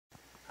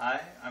Hi,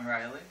 I'm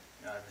Riley.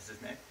 This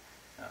is Nick.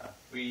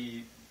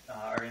 We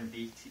are in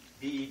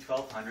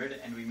BE1200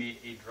 and we made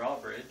a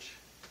drawbridge,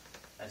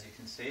 as you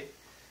can see.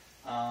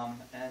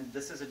 And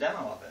this is a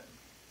demo of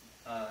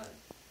it.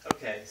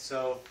 Okay,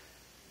 so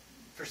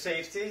for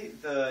safety,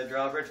 the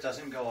drawbridge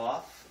doesn't go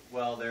off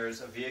while there's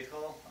a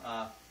vehicle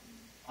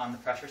on the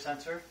pressure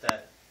sensor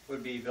that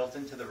would be built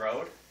into the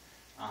road.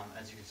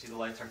 As you can see, the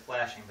lights are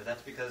flashing, but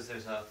that's because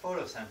there's a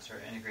photo sensor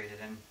integrated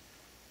in.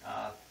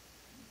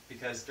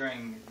 Because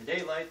during the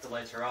daylight, the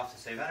lights are off to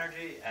save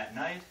energy. At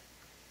night,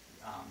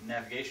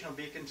 navigational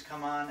beacons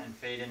come on and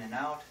fade in and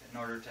out in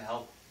order to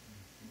help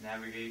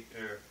navigate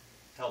or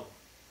help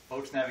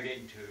boats navigate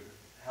and to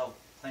help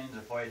planes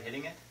avoid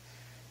hitting it.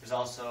 There's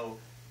also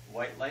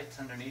white lights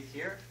underneath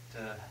here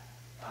to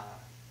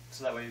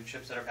so that way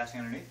ships that are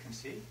passing underneath can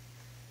see.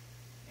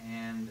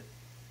 And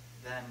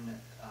then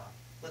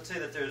let's say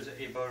that there's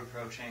a boat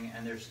approaching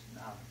and there's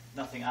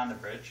nothing on the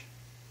bridge.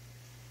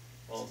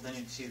 Well, then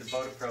you'd see the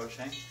boat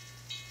approaching.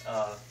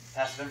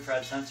 Passive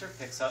infrared sensor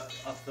picks up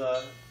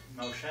the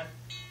motion,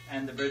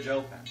 and the bridge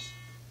opens.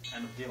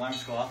 And the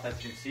alarms go off.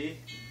 As you can see,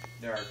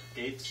 there are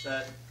gates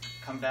that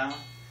come down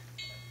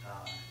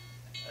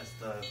as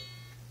the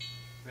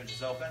bridge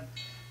is open.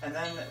 And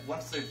then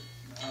once the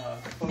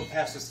boat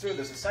passes through,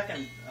 there's a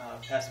second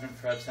passive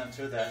infrared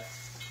sensor that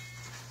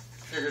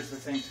triggers the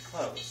thing to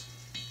close.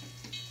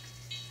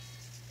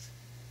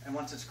 And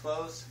once it's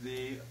closed,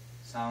 the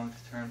sound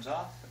turns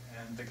off,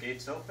 and the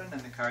gates open,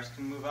 and the cars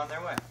can move on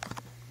their way.